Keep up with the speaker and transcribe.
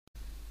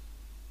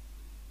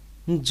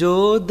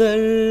जो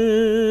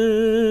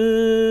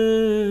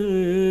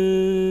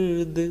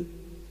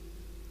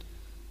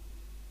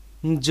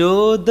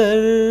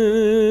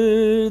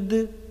दर्द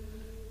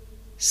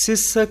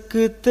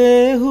सिसकते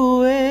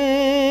हुए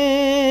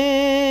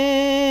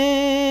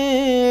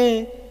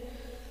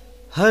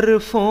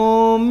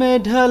हरफों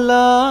में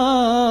ढला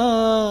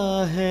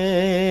है,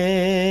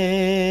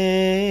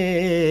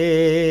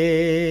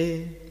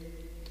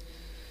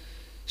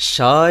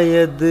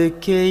 शायद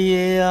कि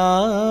ये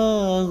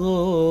आगोशे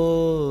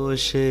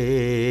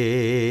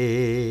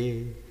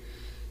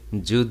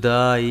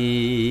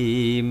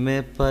जुदाई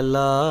में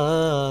पला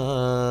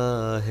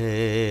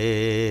है,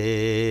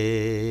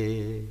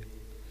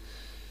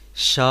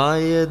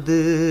 शायद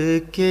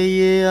कि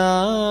ये आगोशे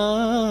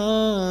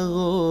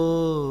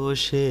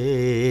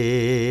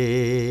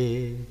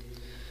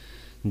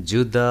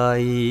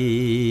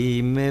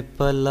जुदाई में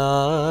पला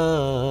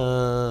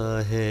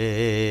है।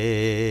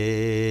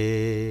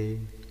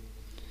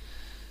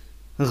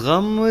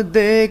 गम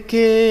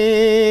देके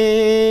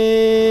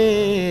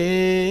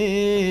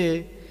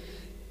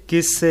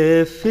किसे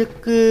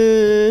फिक्रे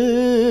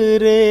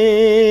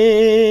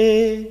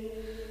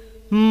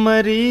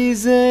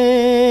मरीज़े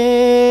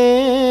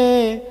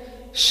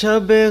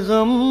शब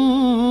गम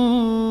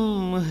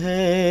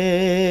है,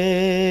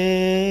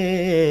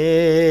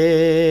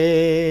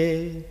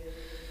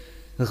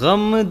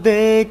 गम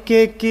दे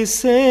के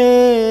किसे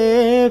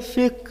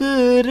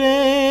फिक्रे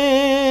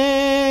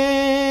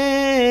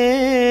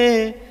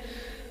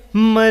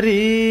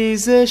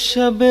मरीज़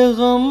शब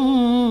गम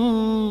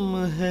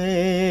है।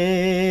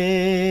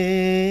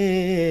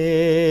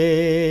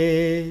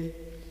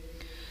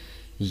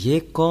 ये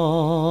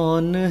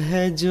कौन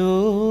है जो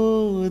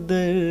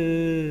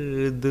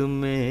दर्द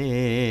में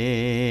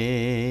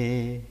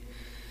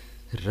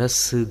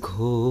रस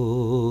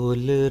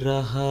घोल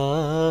रहा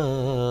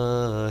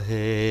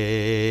है,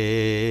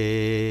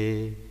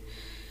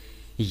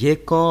 ये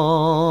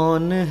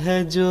कौन है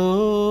जो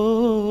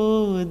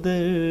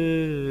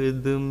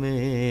दर्द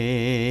में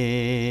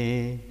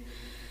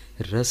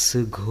रस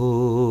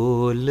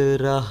घोल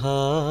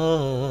रहा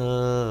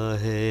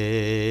है।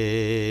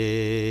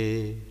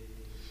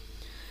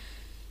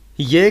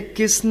 ये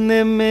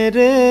किसने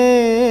मेरे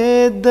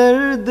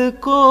दर्द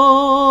को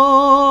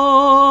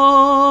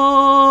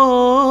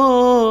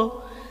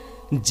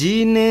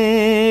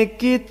जीने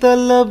की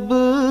तलब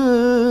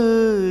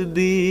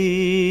दी,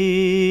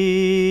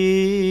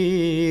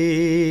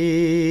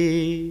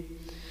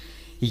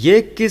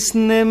 ये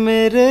किसने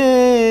मेरे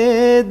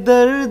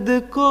दर्द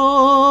को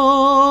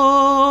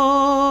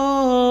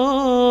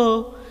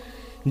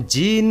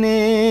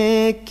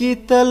जीने की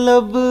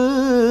तलब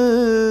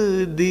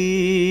दी।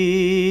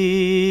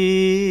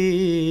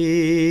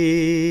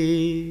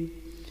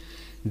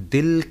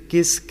 दिल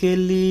किसके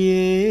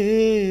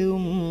लिए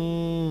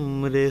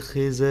उम्र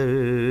खिज़र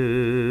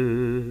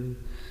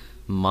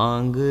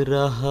मांग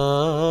रहा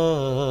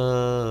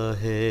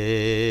है,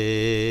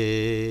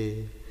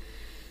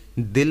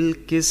 दिल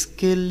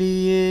किसके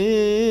लिए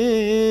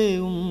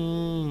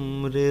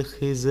उम्र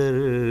खिज़र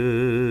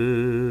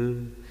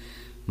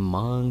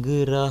मांग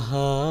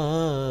रहा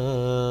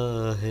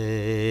है।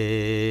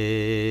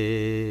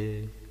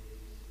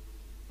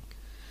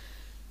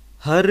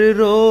 हर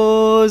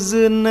रोज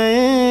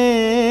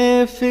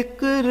नए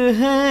फिक्र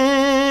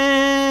हैं,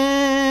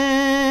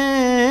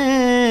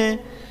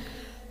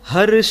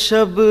 हर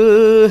शब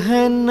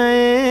है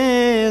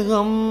नए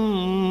गम,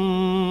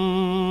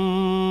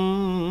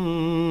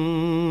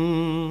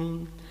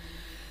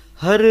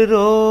 हर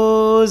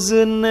रोज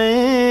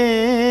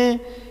नए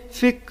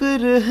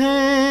फिक्र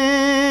हैं,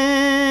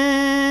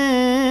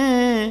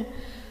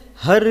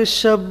 हर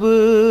शब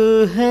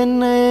है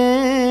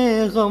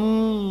नए गम।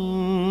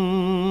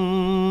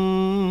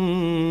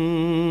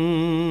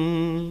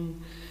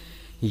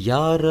 या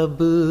रब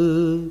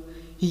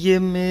ये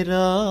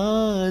मेरा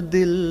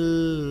दिल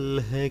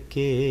है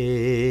कि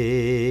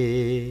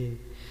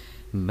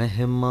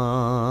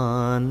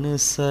मेहमान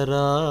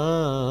सरा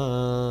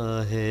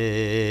है,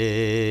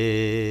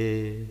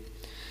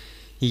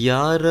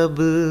 या रब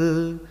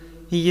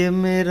ये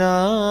मेरा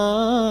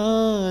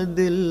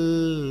दिल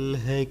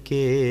है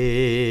कि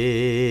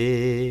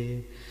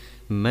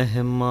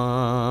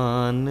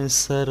मेहमान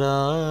सरा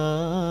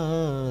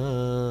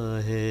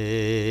है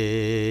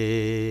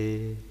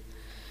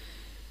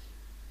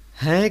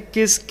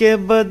किसके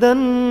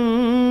बदन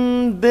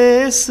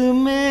देश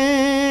में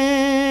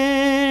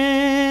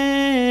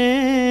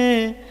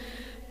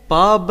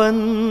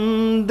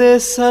पाबंद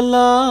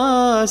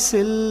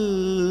सलासिल,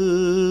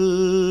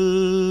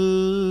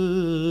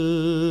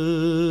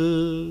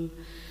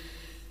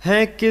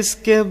 है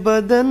किसके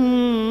बदन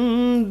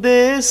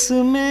देश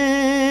में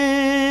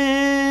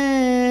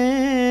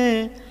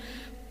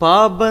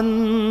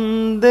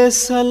पाबंद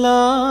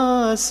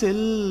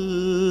सलासिल।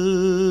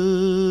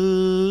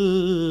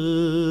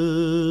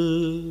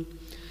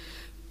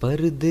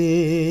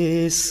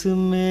 परदेस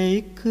में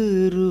एक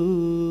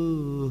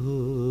रूह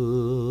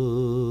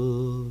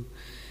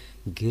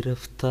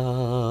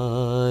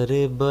गिरफ्तार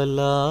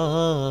बला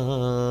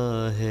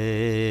है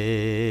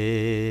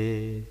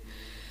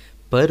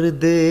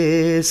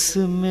परदेस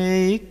में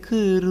एक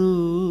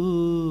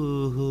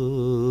रूह,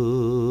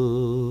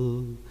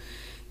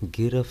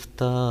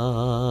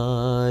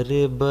 गिरफ्तार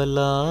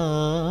बला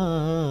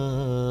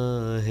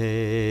है।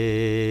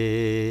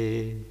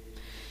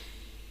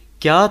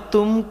 क्या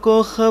तुमको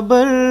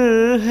खबर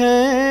है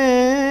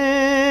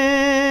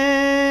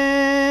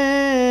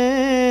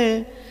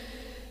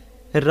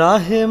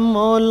राहे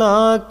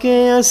मौला के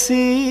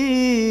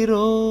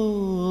असीरों,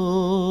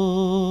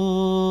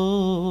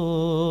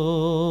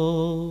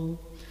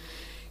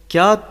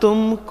 क्या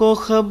तुमको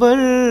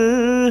खबर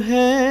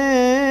है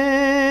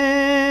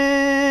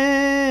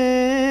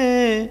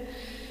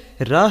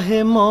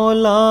राहे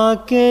मौला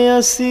के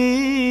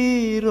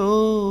असीरों,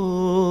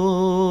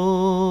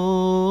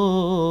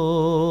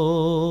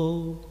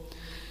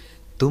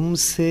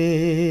 तुमसे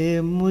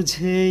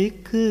मुझे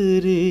एक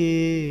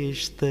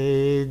रिश्ते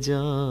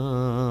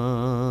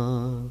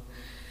जान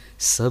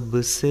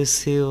सबसे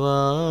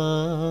सिवा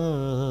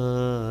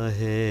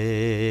है,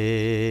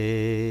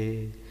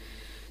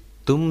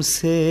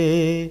 तुमसे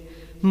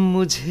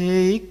मुझे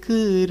एक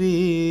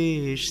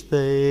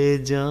रिश्ते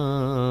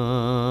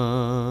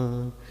जान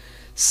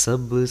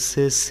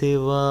सबसे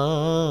सिवा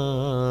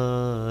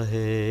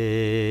है।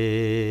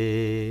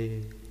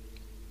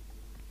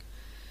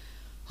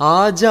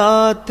 आ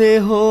जाते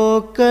हो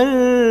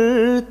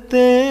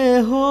करते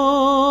हो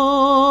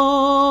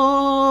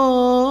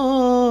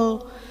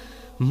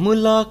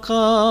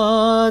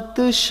मुलाकात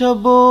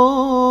शबो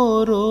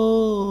रोज,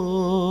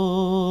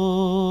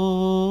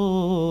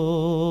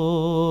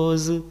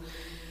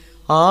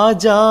 आ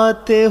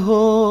जाते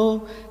हो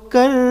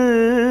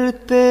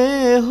करते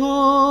हो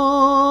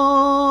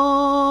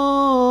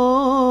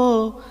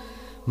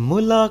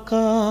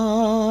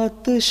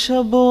मुलाकात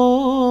शबो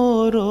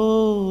रोज,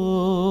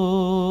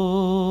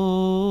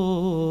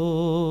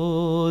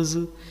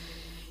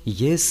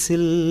 ये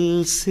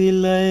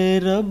सिलसिले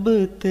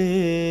रबते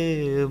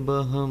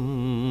बहम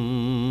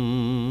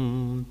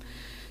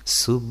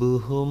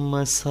सुबह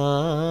मसा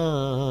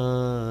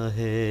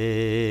है,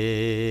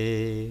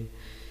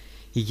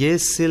 ये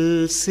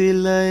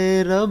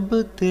सिलसिले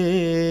रबते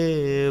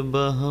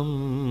बहम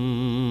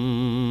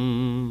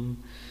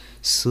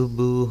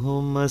सुबह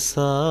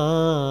मसा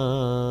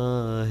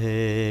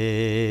है।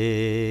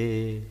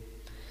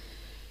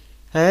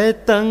 है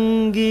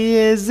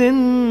तंगिए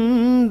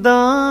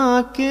जिंदा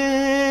के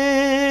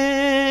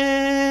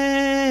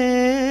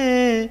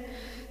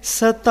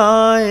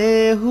सताए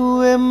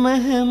हुए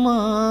मेहमान,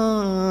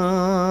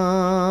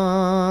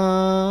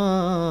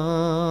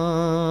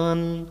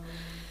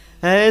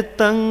 है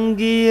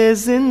तंगिए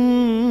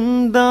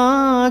जिंदा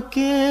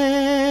के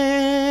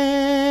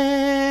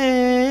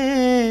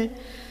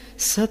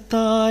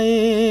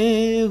सताए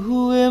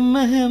हुए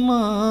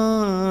मेहमान,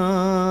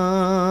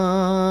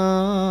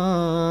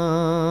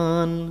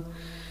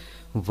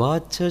 वा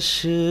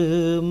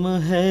चश्म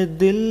है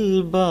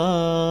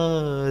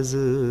दिलबाज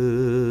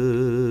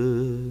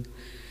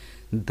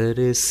दर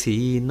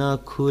सीना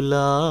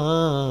खुला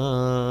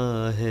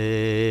है,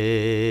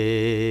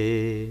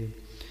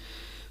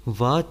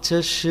 वा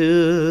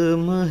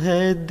चश्म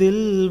है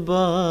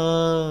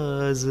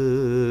दिलबाज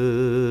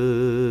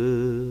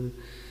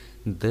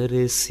दर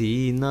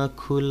सीना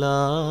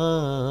खुला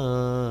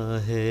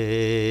है।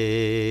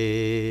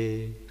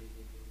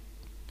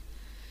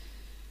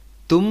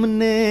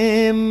 तुमने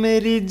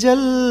मेरी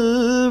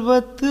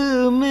जल्वत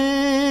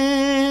में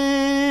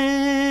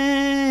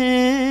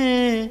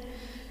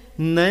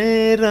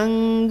नए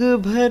रंग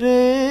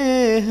भरे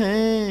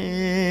हैं,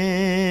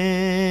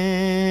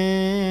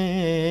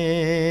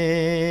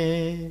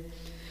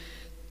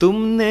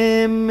 तुमने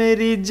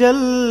मेरी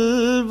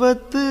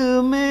जल्वत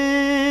में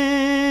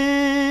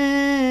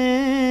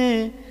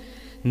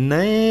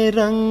नए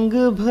रंग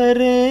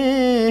भरे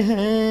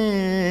हैं,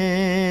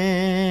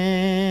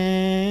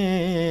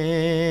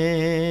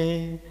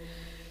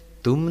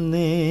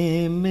 तुमने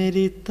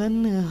मेरी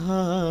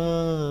तन्हाइयों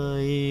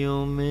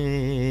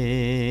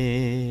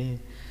में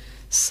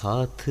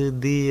साथ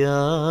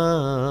दिया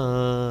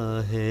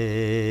है,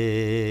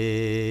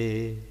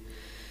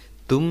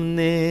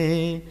 तुमने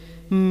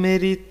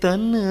मेरी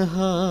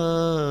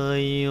तन्हाइयों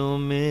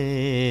में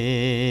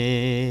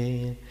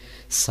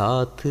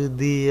साथ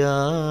दिया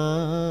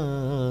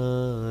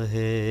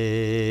है।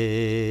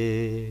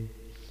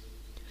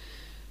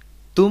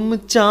 तुम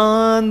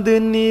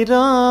चांदनी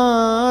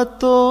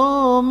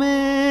रातों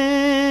में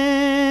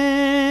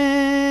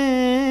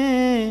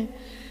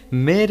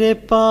मेरे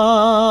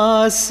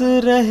पास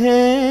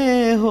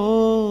रहे हो,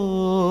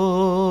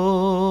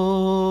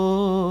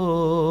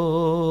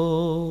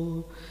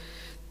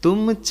 तुम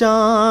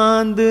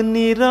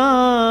चांदनी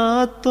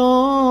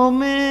रातों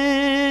में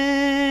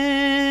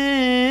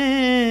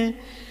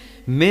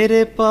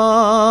मेरे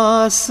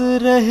पास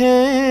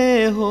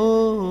रहे हो,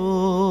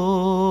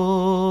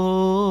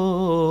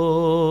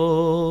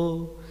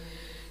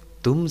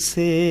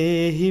 तुमसे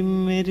ही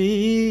मेरी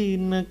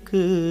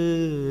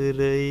नकरई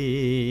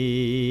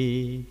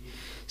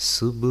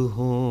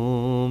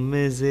सुबहों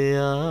में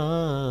ज़िया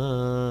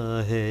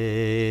है,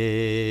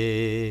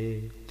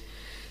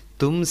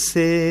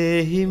 तुमसे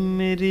ही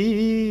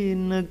मेरी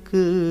नकरई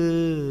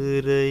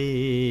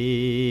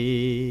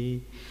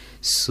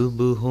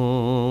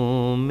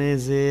सुबहों में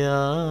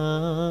ज़िया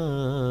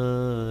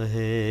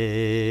है।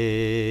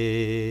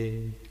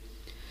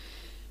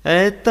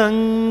 ऐ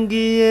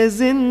तंगिए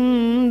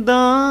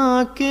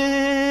जिंदा के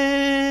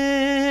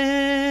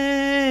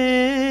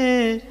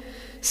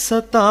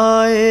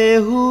सताए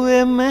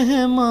हुए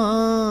मेहमान,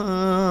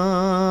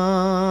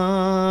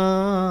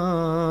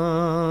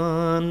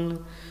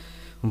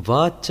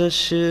 वा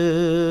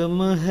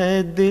चश्म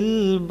है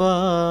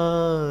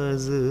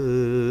दिलबाज,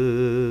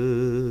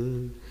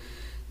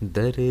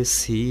 दर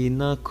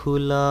सीना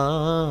खुला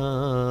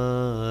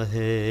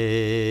है।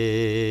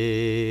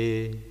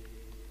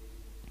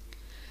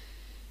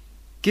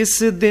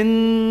 किस दिन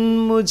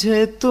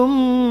मुझे तुम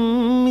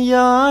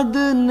याद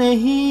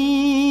नहीं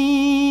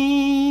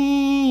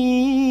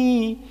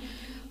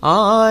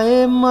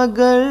आए,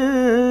 मगर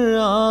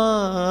आज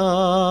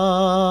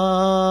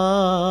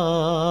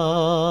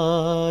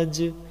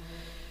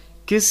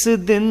किस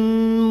दिन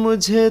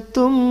मुझे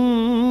तुम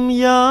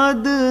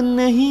याद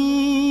नहीं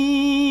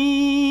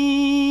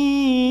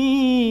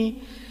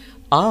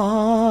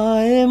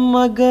आए,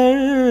 मगर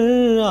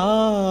आज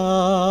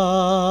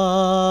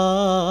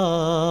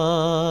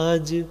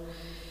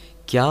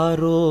क्या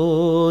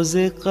रोज़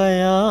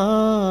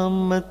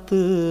क़यामत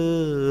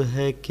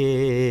है के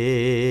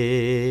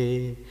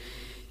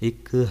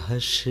एक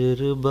हश्र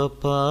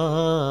बपा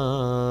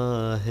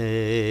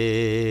है।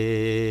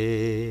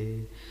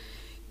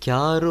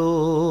 क्या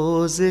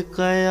रोज़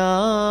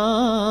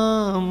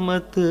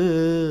क़यामत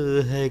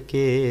है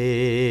के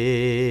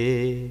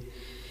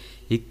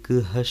एक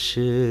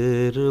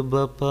हश्र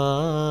बपा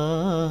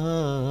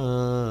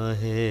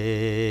है।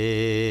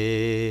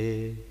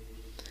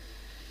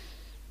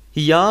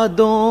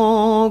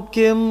 यादों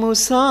के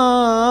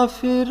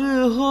मुसाफिर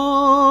हो,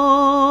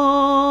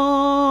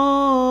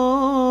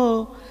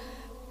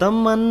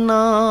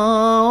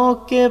 तमन्नाओं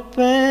के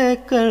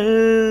पैकर,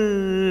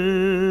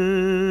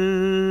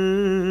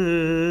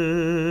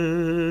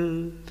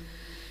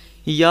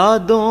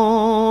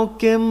 यादों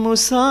के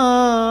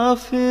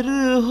मुसाफिर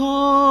हो,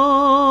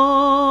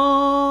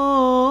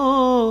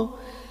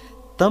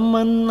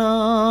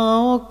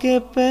 तमन्नाओं के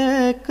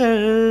पैकर,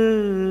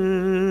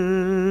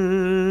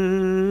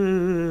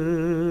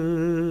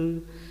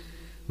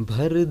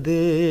 भर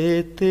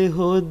देते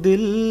हो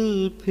दिल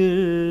फिर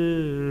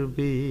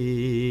भी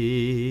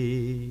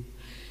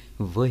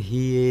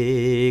वही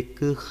एक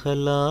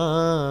खला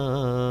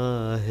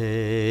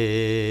है।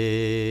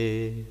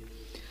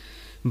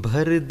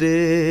 भर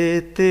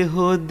देते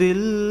हो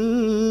दिल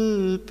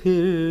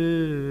फिर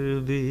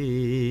भी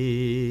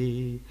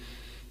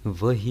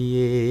वही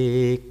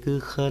एक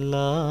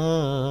खला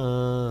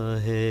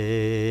है।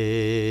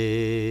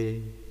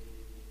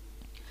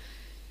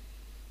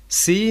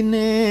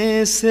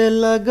 सीने से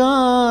लगा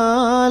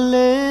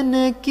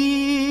लेने की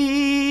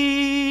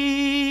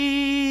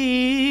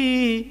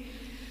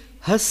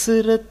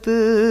हसरत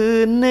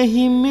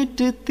नहीं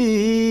मिटती,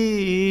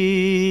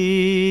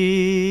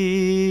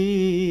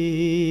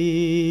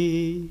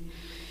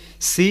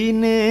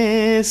 सीने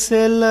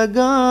से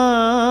लगा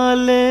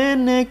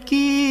लेने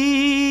की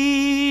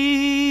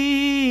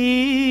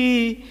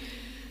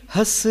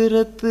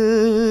हसरत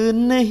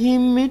नहीं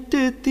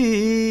मिटती।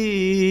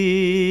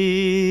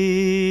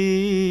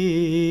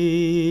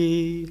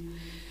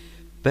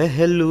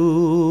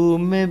 पहलू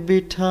में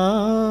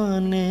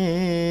बिठाने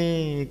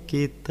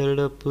की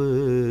तड़प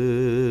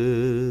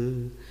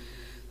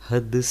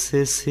हद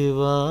से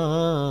सिवा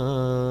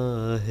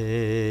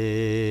है।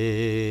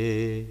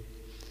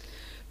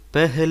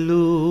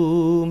 पहलू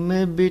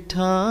में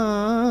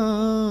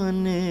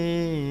बिठाने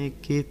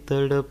की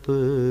तड़प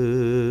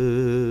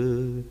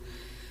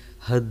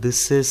हद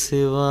से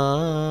सिवा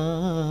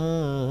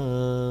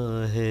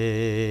है।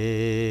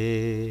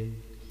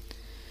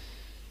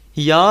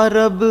 या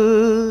रब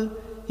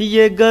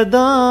ये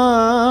गदा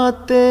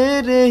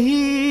तेरे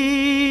ही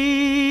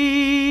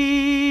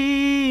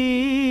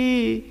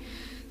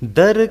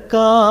दर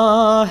का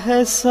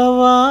है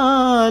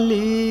सवाली।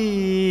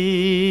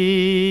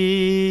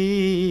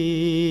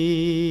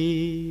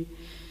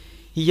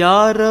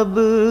 या रब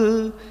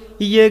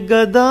ये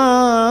गदा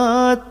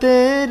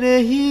तेरे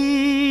ही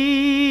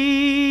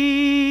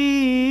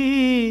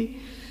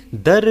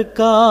दर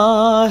का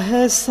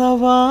है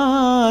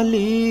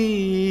सवाली।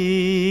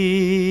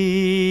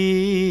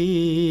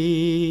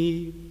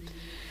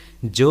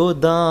 जो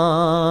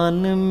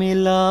दान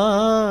मिला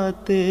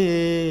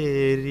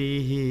तेरी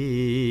ही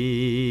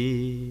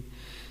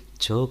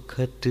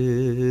चौखट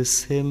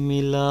से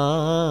मिला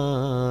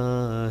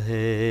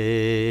है।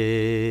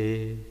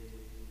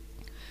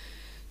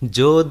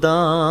 जो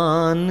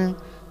दान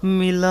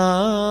मिला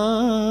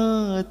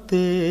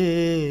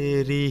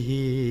तेरी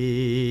ही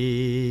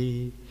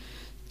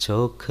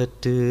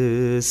चौखट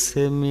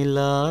से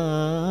मिला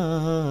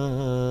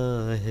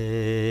है।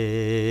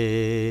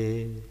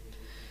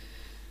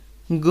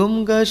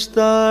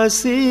 गुमगश्ता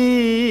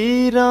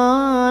सीराने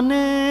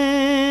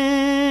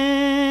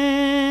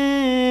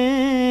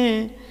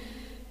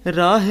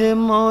राह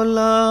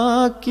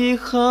मौला की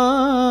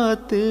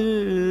खातिर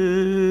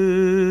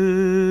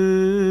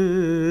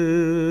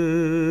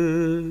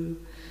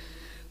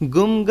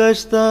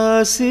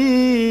गुमगश्ता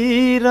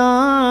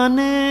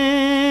सीराने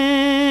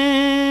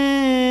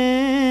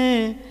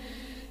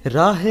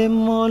राह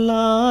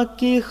मौला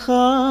की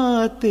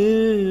खातिर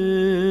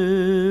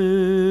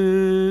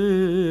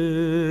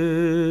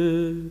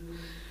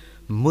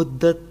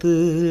मुद्दत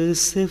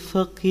से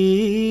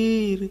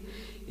फ़कीर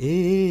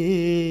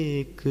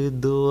एक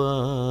दुआ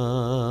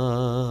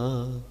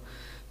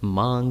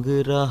मांग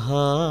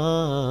रहा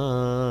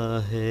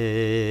है।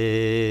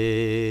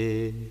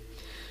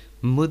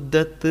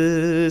 मुद्दत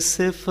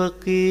से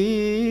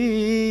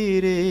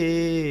फ़कीर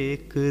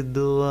एक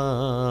दुआ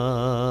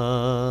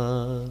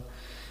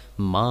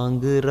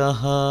मांग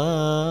रहा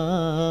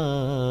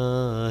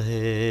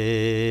है।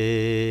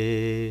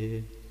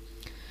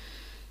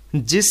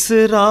 जिस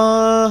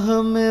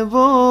राह में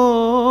वो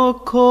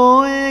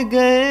खोए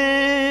गए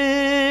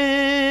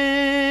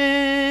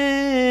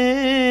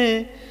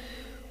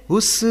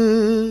उस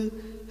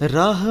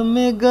राह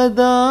में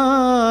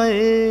गदाए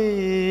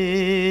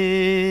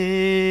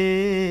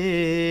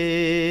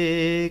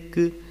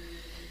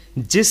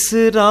जिस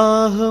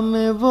राह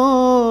में वो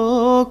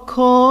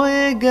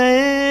खोए गए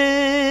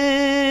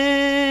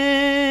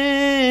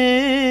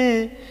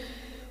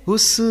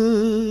उस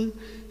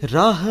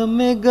राह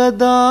में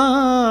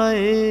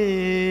गदाए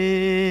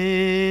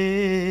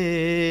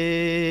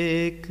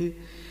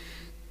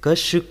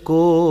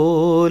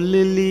कशकोल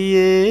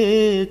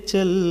लिए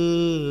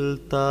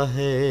चलता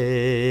है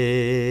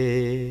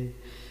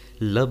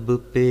लब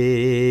पे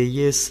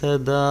ये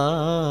सदा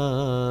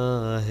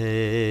है।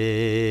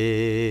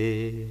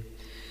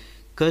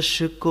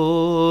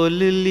 कशकोल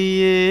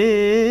लिए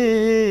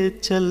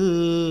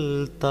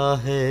चलता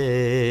है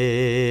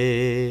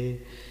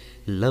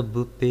लब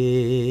पे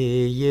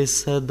ये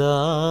सदा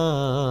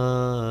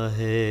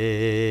है।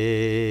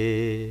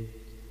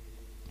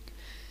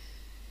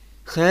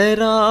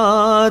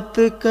 खैरात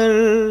कर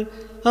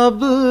अब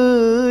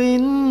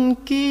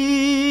इनकी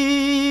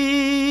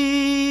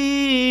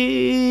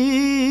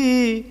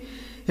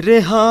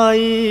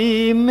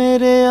रिहाई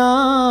मेरे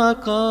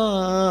आका।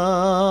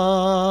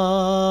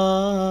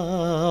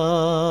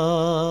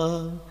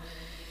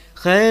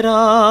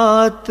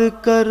 खैरात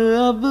कर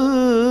अब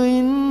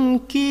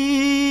इनकी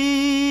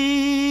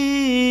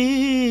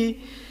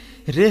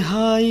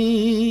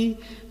रिहाई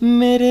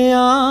मेरे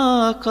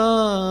आका।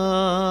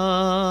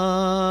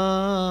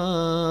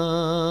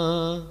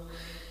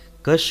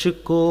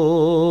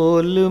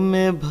 कशकोल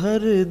में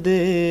भर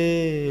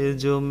दे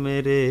जो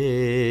मेरे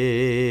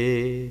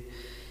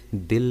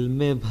दिल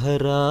में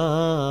भरा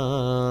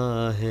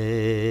है।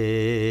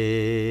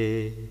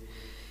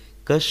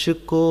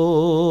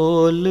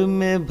 कशकोल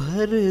में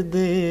भर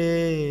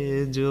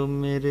दे जो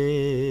मेरे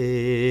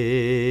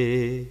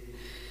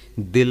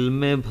दिल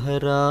में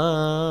भरा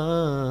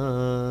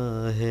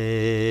है।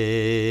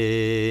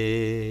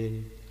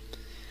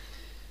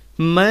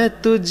 मैं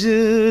तुझ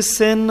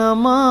से न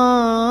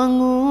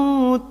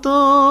मांगूं तो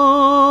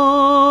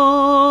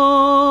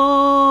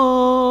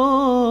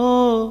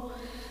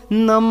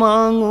न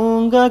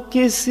मांगूंगा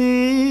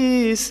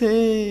किसी से।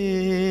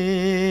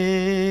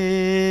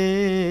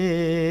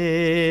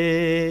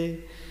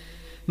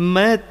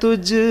 मैं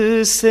तुझ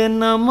से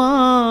न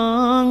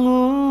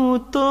मांगूं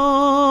तो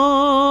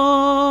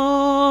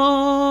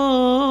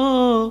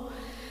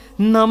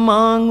न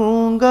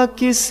मांगूंगा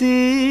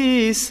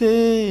किसी से।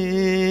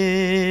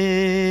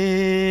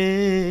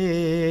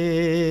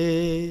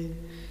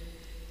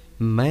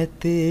 मैं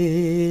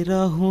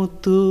तेरा हूँ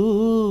तू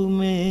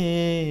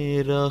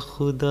मेरा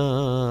खुदा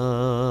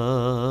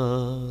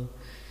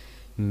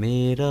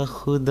मेरा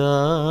खुदा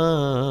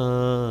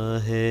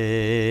है।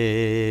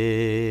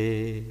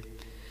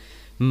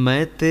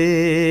 मैं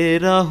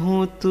तेरा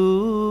हूँ तू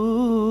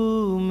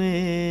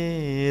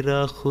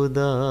मेरा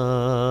खुदा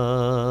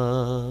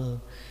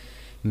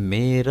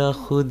मेरा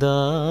खुदा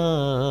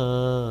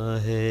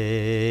है।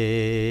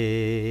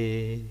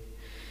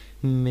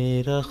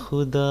 मेरा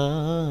खुदा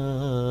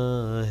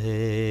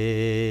है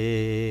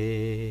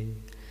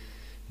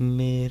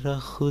मेरा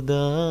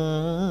खुदा